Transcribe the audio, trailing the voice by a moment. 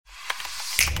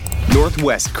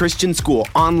Northwest Christian School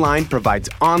Online provides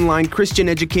online Christian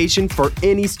education for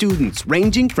any students,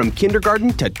 ranging from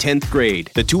kindergarten to 10th grade.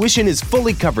 The tuition is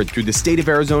fully covered through the state of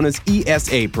Arizona's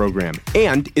ESA program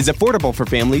and is affordable for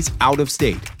families out of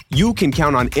state. You can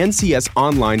count on NCS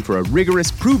Online for a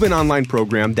rigorous, proven online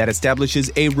program that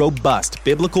establishes a robust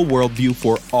biblical worldview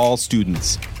for all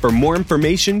students. For more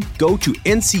information, go to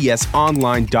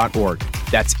ncsonline.org.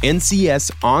 That's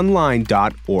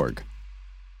ncsonline.org.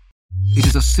 It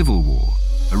is a civil war,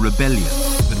 a rebellion,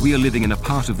 but we are living in a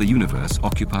part of the universe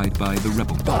occupied by the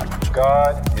rebel.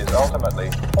 God is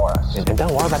ultimately for us. And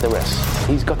don't worry about the rest.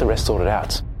 He's got the rest sorted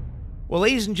out. Well,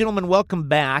 ladies and gentlemen, welcome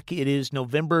back. It is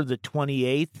November the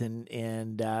 28th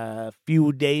and a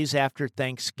few days after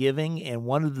Thanksgiving. And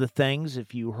one of the things,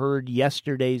 if you heard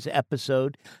yesterday's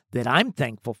episode, that I'm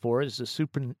thankful for is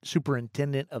the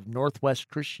superintendent of Northwest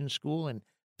Christian School in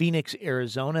Phoenix,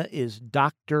 Arizona, is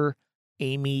Dr.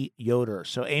 Amy Yoder.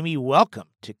 So, Amy, welcome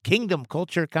to Kingdom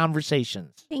Culture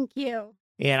Conversations. Thank you.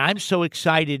 And I'm so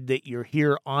excited that you're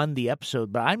here on the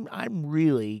episode, but I'm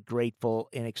really grateful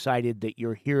and excited that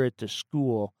you're here at the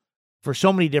school for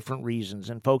so many different reasons.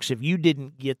 And folks, if you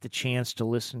didn't get the chance to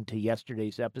listen to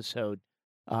yesterday's episode,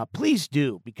 please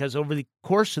do, because over the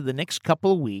course of the next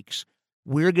couple of weeks,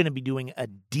 we're going to be doing a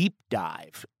deep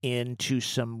dive into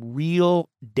some real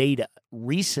data,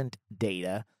 recent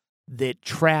data that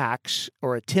tracks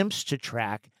or attempts to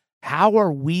track how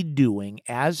are we doing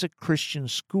as a Christian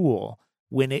school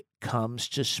when it comes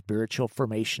to spiritual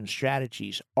formation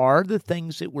strategies. Are the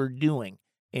things that we're doing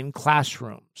in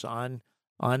classrooms, on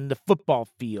the football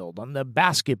field, on the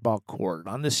basketball court,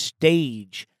 on the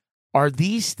stage, are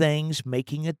these things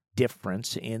making a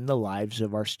difference in the lives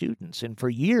of our students? And for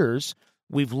years,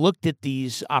 we've looked at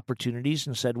these opportunities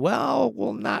and said, well,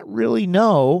 we'll not really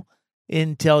know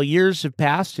until years have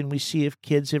passed and we see if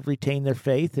kids have retained their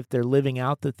faith, if they're living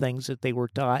out the things that they were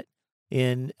taught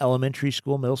in elementary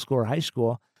school, middle school, or high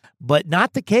school, but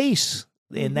not the case.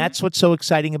 And that's what's so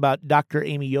exciting about Dr.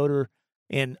 Amy Yoder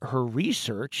and her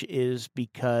research, is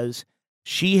because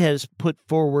she has put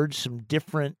forward some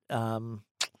different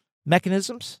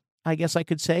mechanisms, I guess I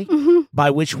could say,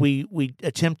 by which we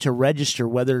attempt to register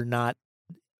whether or not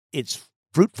it's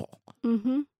fruitful.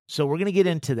 So we're going to get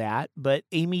into that. But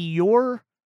Amy, well,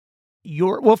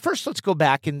 first let's go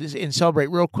back and celebrate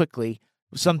real quickly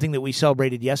something that we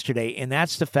celebrated yesterday, and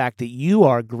that's the fact that you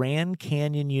are Grand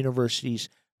Canyon University's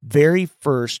very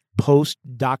first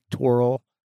postdoctoral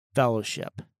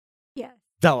fellowship. Yes.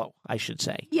 Fellow, I should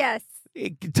say. Yes.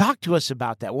 Talk to us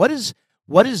about that. What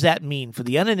does that mean for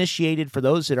the uninitiated, for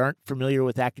those that aren't familiar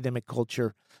with academic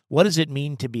culture? What does it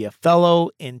mean to be a fellow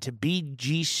and to be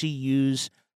GCU's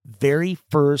very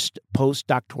first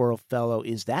postdoctoral fellow?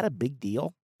 Is that a big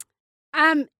deal?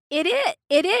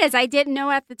 It is. I didn't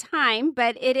know at the time,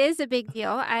 but it is a big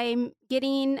deal. I'm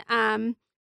getting an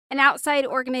outside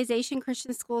organization,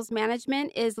 Christian Schools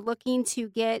Management, is looking to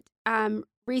get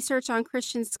research on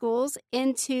Christian schools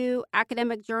into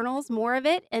academic journals, more of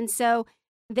it. And so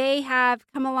they have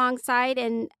come alongside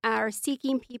and are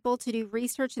seeking people to do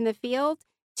research in the field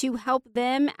to help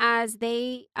them as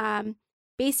they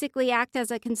basically act as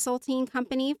a consulting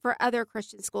company for other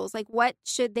Christian schools. Like, what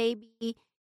should they be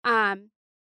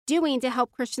doing to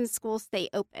help Christian schools stay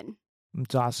open?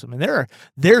 It's awesome. And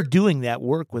they're doing that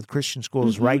work with Christian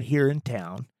schools right here in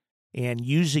town and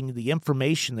using the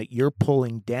information that you're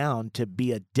pulling down to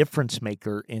be a difference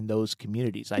maker in those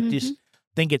communities. I just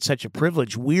think it's such a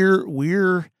privilege.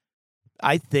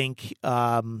 I think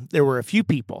there were a few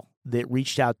people that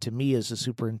reached out to me as a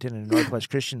superintendent of Northwest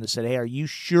Christian that said, hey, are you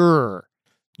sure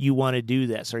you want to do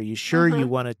this? Are you sure you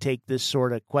want to take this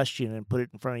sort of question and put it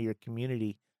in front of your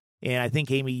community? And I think,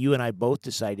 Amy, you and I both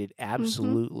decided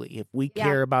absolutely. If we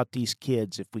care about these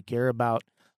kids, if we care about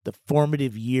the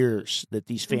formative years that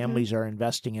these families are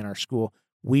investing in our school,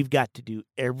 we've got to do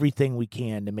everything we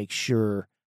can to make sure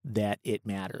that it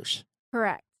matters.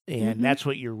 Correct. And that's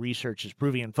what your research is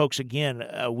proving. And folks, again,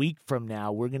 a week from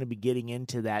now, we're going to be getting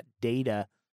into that data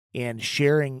and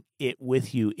sharing it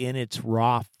with you in its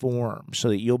raw form so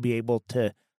that you'll be able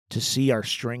to see our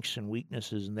strengths and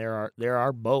weaknesses. And there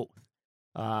are both.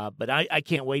 But I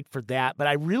can't wait for that. But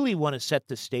I really want to set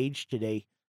the stage today,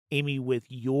 Amy, with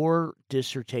your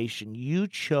dissertation. You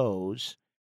chose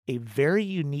a very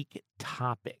unique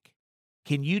topic.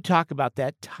 Can you talk about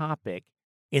that topic?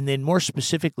 And then more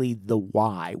specifically, the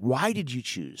why. Why did you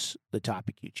choose the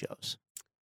topic you chose?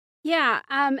 Yeah.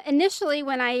 Initially,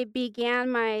 when I began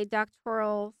my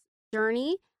doctoral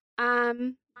journey,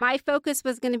 my focus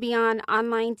was going to be on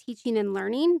online teaching and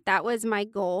learning. That was my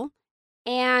goal.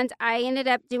 And I ended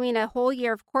up doing a whole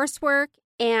year of coursework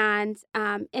And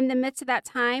in the midst of that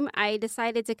time, I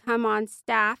decided to come on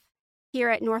staff here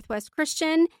at Northwest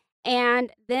Christian.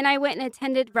 And then I went and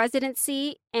attended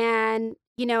residency. And,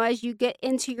 as you get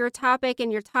into your topic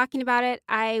and you're talking about it,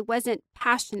 I wasn't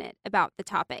passionate about the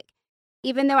topic,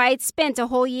 even though I had spent a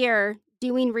whole year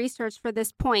doing research for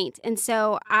this point. And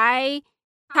so I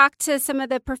talked to some of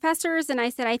the professors and I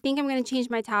said, I think I'm going to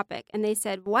change my topic. And they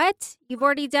said, what? You've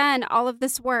already done all of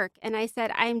this work. And I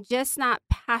said, I'm just not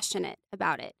passionate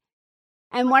about it.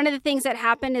 And one of the things that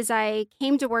happened is I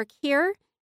came to work here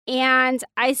and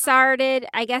I started,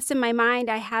 I guess in my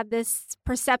mind, I had this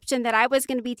perception that I was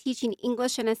going to be teaching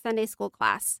English in a Sunday school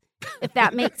class, if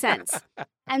that makes sense.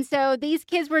 And so these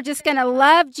kids were just going to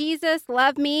love Jesus,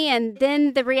 love me. And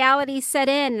then the reality set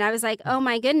in. And I was like, oh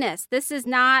my goodness, this is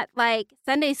not like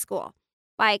Sunday school.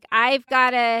 Like I've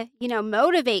got to,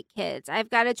 motivate kids.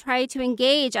 I've got to try to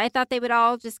engage. I thought they would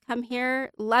all just come here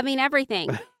loving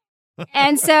everything.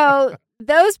 And so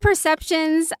those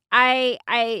perceptions, I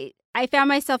found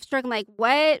myself struggling, like,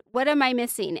 what am I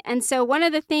missing? And so one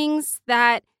of the things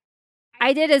that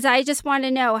I did is I just want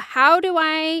to know, how do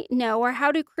I know, or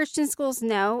how do Christian schools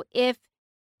know if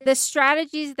the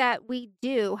strategies that we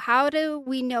do, how do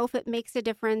we know if it makes a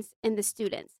difference in the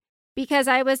students? Because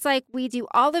I was like, we do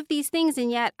all of these things,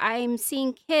 and yet I'm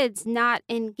seeing kids not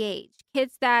engage,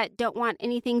 kids that don't want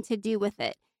anything to do with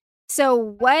it. So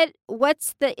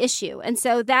what's the issue? And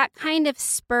so that kind of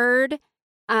spurred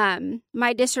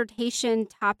my dissertation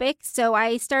topic. So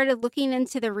I started looking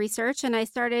into the research and I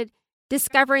started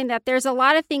discovering that there's a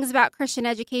lot of things about Christian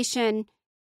education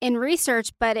in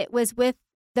research, but it was with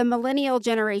the millennial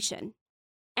generation.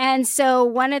 And so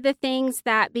one of the things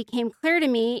that became clear to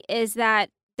me is that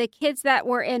the kids that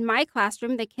were in my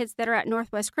classroom, the kids that are at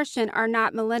Northwest Christian, are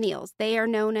not millennials. They are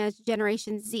known as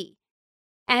Generation Z.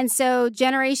 And so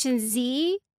Generation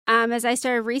Z, as I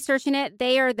started researching it,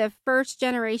 they are the first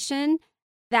generation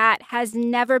that has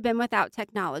never been without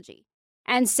technology.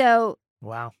 And so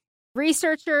Wow.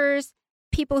 Researchers,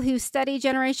 people who study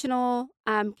generational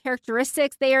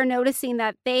characteristics, they are noticing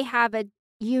that they have a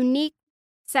unique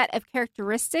set of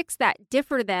characteristics that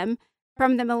differ them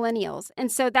from the millennials.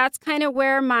 And so that's kind of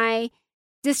where my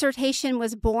dissertation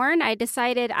was born. I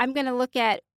decided I'm going to look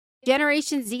at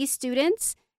Generation Z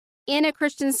students in a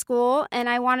Christian school, and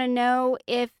I want to know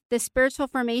if the spiritual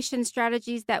formation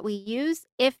strategies that we use,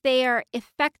 if they are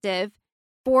effective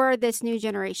for this new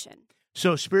generation.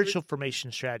 So spiritual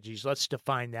formation strategies, let's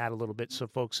define that a little bit so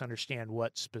folks understand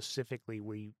what specifically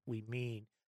we mean.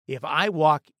 If I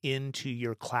walk into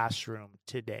your classroom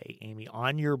today, Amy,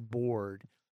 on your board,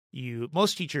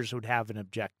 most teachers would have an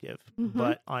objective,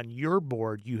 but on your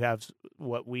board, you have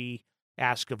what we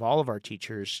ask of all of our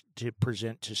teachers to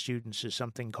present to students is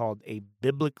something called a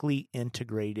biblically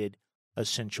integrated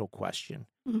essential question.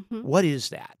 What is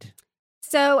that?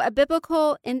 So a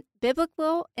biblical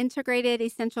integrated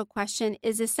essential question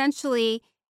is essentially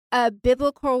a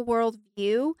biblical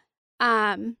worldview.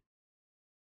 Can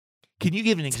you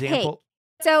give an example?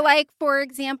 So like, for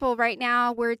example, right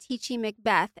now we're teaching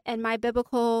Macbeth, and my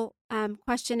biblical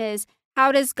question is,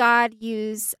 how does God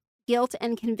use guilt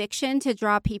and conviction to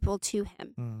draw people to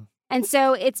him? And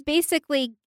so it's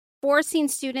basically forcing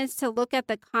students to look at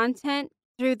the content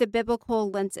through the biblical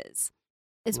lenses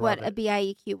is what a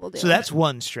BIEQ will do. So that's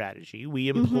one strategy. We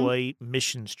employ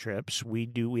missions trips. We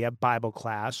have Bible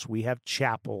class. We have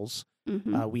chapels.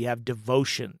 We have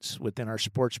devotions within our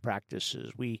sports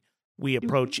practices. We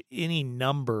approach any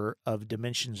number of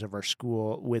dimensions of our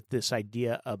school with this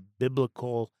idea of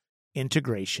biblical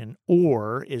integration,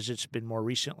 or as it's been more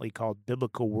recently called,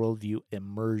 biblical worldview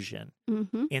immersion.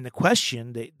 And the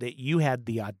question that you had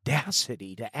the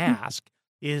audacity to ask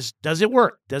is, does it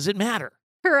work? Does it matter?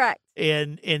 Correct.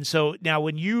 And so now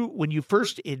when you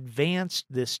first advanced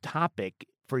this topic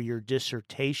for your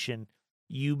dissertation,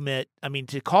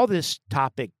 to call this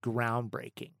topic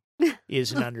groundbreaking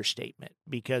is an understatement,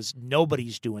 because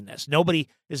nobody's doing this. Nobody,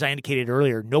 as I indicated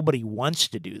earlier, nobody wants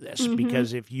to do this,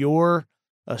 because if you're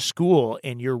a school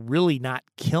and you're really not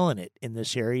killing it in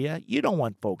this area, you don't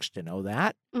want folks to know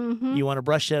that. You want to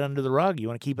brush that under the rug. You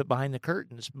want to keep it behind the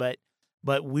curtains.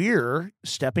 But we're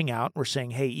stepping out. We're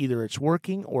saying, hey, either it's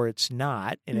working or it's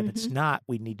not. And if it's not,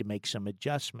 we need to make some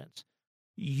adjustments.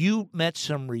 You met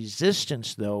some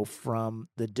resistance, though, from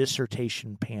the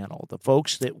dissertation panel. The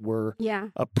folks that were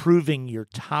approving your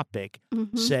topic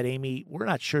said, Amy, we're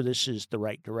not sure this is the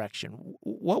right direction.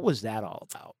 What was that all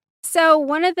about? So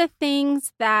one of the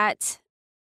things that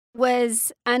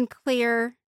was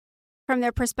unclear from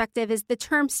their perspective is the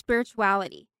term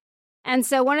spirituality. And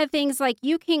so one of the things, like,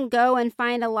 you can go and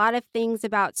find a lot of things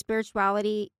about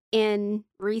spirituality in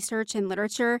research and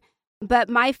literature, but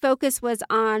my focus was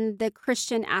on the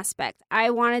Christian aspect. I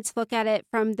wanted to look at it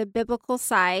from the biblical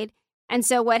side. And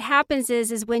so what happens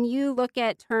is when you look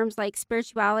at terms like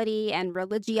spirituality and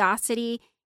religiosity,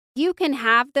 you can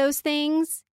have those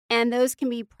things and those can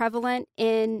be prevalent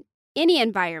in any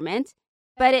environment,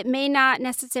 but it may not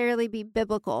necessarily be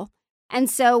biblical. And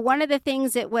so one of the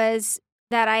things it was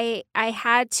that I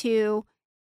had to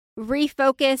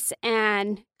refocus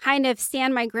and kind of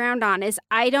stand my ground on is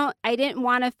I didn't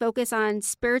want to focus on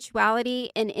spirituality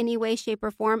in any way, shape,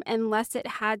 or form unless it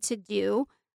had to do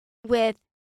with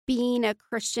being a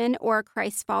Christian or a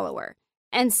Christ follower.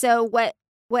 And so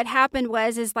what happened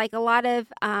is like a lot of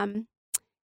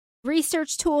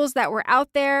research tools that were out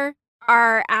there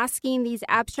are asking these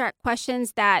abstract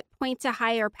questions that point to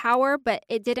higher power, but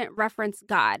it didn't reference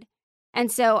God.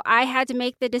 And so I had to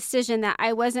make the decision that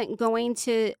I wasn't going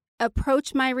to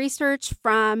approach my research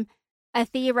from a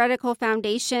theoretical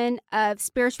foundation of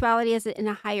spirituality as in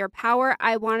a higher power.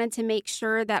 I wanted to make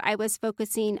sure that I was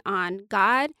focusing on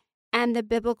God and the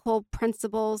biblical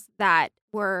principles that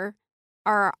are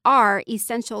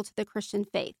essential to the Christian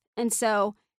faith. And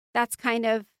so that's kind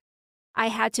of, I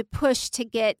had to push to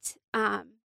get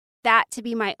that to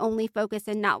be my only focus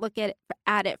and not look at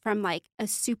it from like a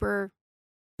super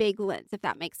big lens, if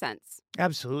that makes sense.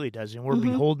 Absolutely does. And we're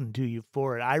beholden to you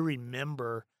for it. I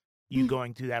remember you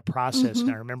going through that process,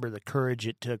 and I remember the courage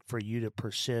it took for you to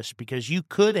persist, because you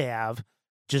could have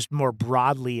just more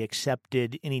broadly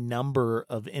accepted any number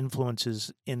of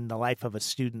influences in the life of a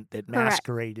student that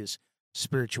masquerade as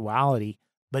spirituality,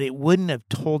 but it wouldn't have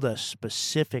told us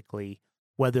specifically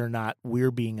whether or not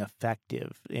we're being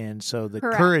effective. And so the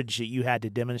courage that you had to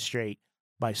demonstrate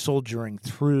by soldiering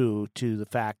through to the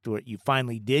fact that you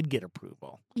finally did get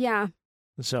approval. Yeah.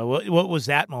 So what was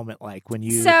that moment like when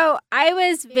you... So I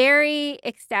was very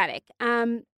ecstatic.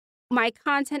 My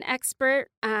content expert,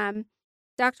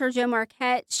 Dr. Jo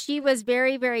Marquette, she was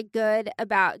very, very good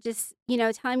about just,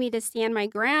 telling me to stand my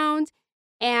ground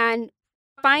and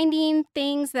finding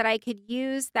things that I could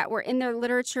use that were in their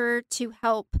literature to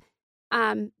help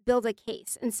build a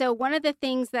case. And so one of the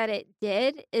things that it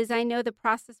did is, I know the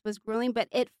process was grueling, but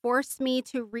it forced me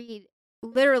to read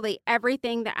literally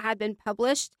everything that had been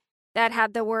published that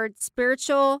had the word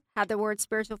spiritual, had the word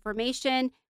spiritual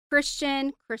formation,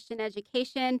 Christian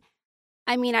education.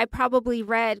 I mean, I probably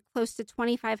read close to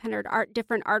 2,500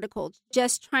 different articles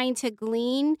just trying to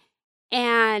glean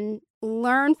and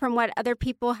learn from what other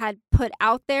people had put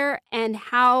out there and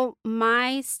how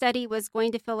my study was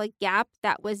going to fill a gap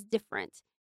that was different.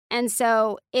 And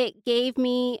so it gave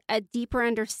me a deeper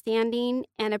understanding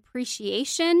and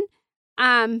appreciation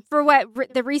for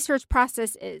what the research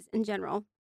process is in general.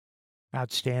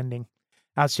 Outstanding.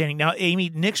 Now, Amy,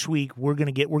 next week we're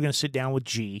going to sit down with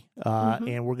G,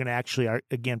 and we're going to actually,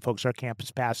 again, folks, our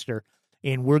campus pastor,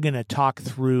 and we're going to talk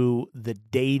through the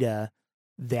data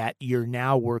that you're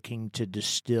now working to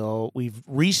distill. We've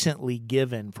recently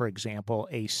given, for example,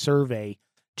 a survey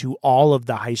to all of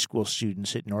the high school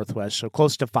students at Northwest, so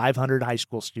close to 500 high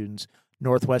school students,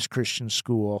 Northwest Christian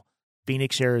School,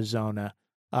 Phoenix, Arizona.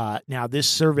 Now, this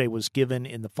survey was given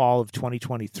in the fall of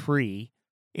 2023,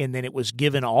 and then it was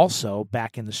given also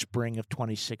back in the spring of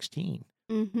 2016.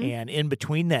 And in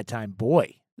between that time,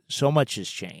 boy, so much has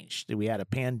changed. We had a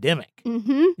pandemic.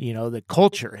 The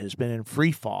culture has been in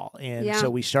free fall. And so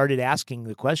we started asking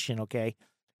the question, okay,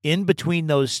 in between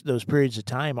those periods of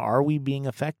time, are we being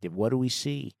effective? What do we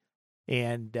see?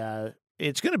 And I think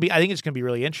it's going to be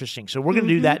really interesting. So we're going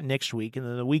to do that next week. And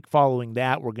then the week following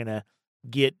that, we're going to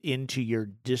get into your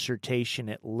dissertation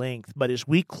at length. But as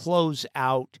we close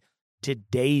out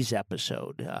today's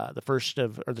episode,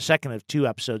 the second of two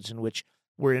episodes in which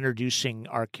we're introducing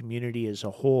our community as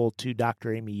a whole to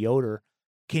Dr. Amy Yoder,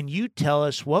 can you tell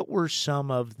us what were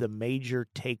some of the major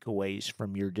takeaways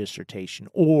from your dissertation,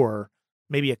 or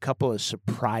maybe a couple of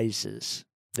surprises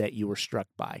that you were struck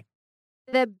by?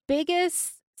 The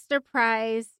biggest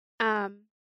surprise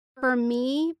for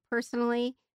me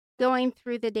personally, going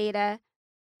through the data,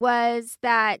 was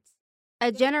that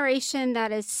a generation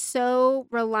that is so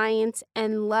reliant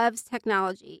and loves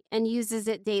technology and uses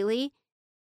it daily,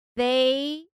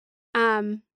 they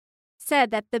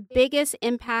said that the biggest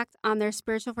impact on their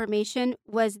spiritual formation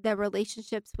was the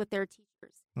relationships with their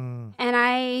teachers. And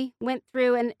I went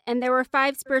through, and there were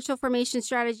 5 spiritual formation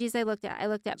strategies I looked at. I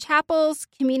looked at chapels,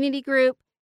 community group,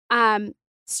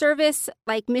 service,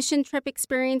 like mission trip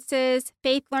experiences,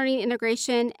 faith learning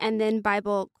integration, and then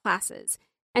Bible classes.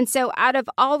 And so out of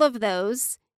all of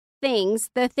those things,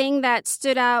 the thing that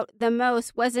stood out the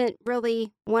most wasn't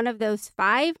really one of those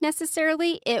 5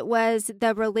 necessarily. It was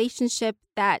the relationship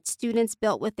that students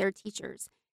built with their teachers.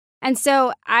 And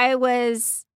so I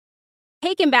was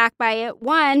taken back by it.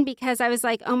 One, because I was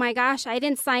like, oh my gosh, I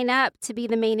didn't sign up to be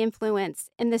the main influence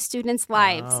in the students'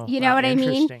 lives. You know what I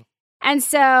mean? And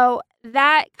so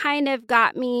that kind of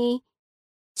got me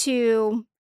to,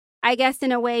 I guess,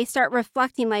 in a way, start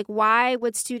reflecting, like, why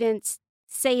would students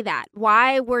say that?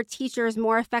 Why were teachers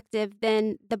more effective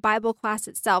than the Bible class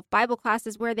itself? Bible class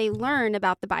is where they learn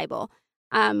about the Bible.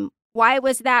 Why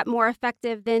was that more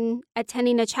effective than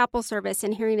attending a chapel service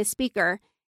and hearing a speaker?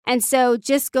 And so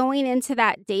just going into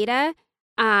that data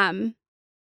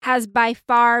has by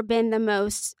far been the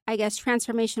most, I guess,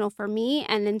 transformational for me.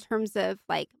 And in terms of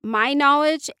like my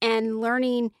knowledge and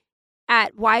learning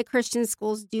at why Christian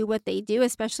schools do what they do,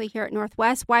 especially here at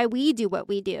Northwest, why we do what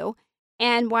we do,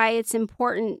 and why it's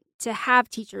important to have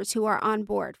teachers who are on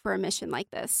board for a mission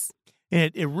like this.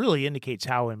 And it really indicates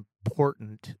how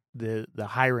important the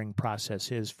hiring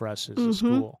process is for us as a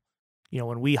school. You know,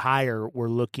 when we hire, we're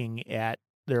looking at,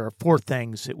 there are 4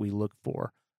 things that we look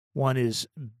for. One is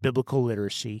biblical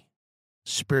literacy,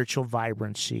 spiritual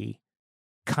vibrancy,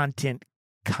 content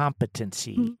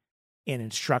competency, and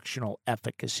instructional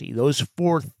efficacy. Those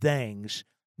 4 things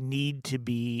need to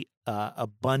be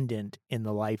abundant in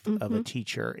the life of a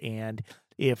teacher. And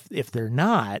if they're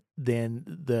not,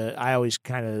 then I always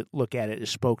kind of look at it as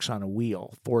spokes on a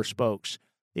wheel, 4 spokes.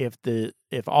 If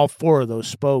all 4 of those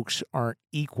spokes aren't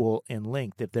equal in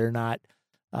length, if they're not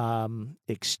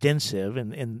extensive,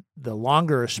 and the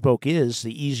longer a spoke is,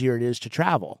 the easier it is to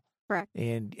travel. Correct.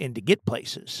 And to get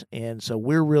places. And so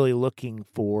we're really looking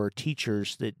for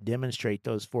teachers that demonstrate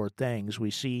those 4 things.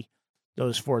 We see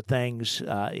those 4 things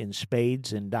in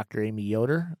spades, and Dr. Amy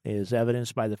Yoder is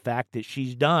evidenced by the fact that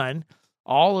she's done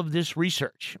all of this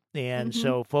research. And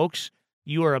so, folks,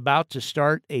 you are about to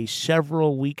start a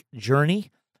several-week journey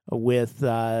with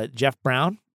Jeff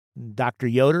Brown, Dr.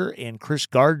 Yoder, and Chris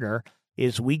Gardner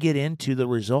as we get into the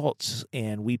results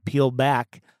and we peel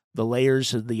back the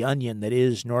layers of the onion that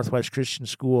is Northwest Christian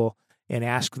School and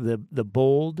ask the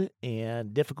bold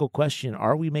and difficult question,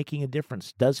 are we making a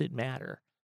difference? Does it matter?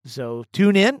 So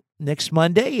tune in next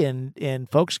Monday,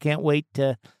 and folks, can't wait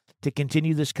to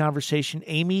continue this conversation.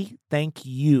 Amy, thank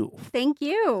you. Thank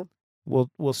you.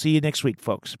 We'll see you next week,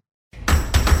 folks.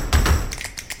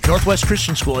 Northwest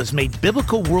Christian School has made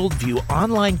Biblical Worldview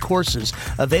online courses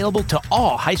available to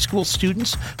all high school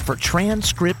students for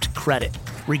transcript credit,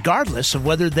 regardless of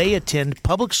whether they attend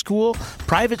public school,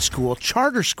 private school,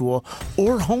 charter school,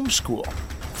 or homeschool.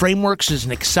 Frameworks is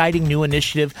an exciting new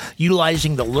initiative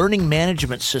utilizing the learning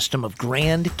management system of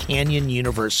Grand Canyon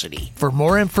University. For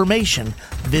more information,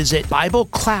 visit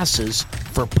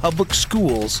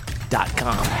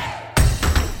BibleClassesForPublicSchools.com.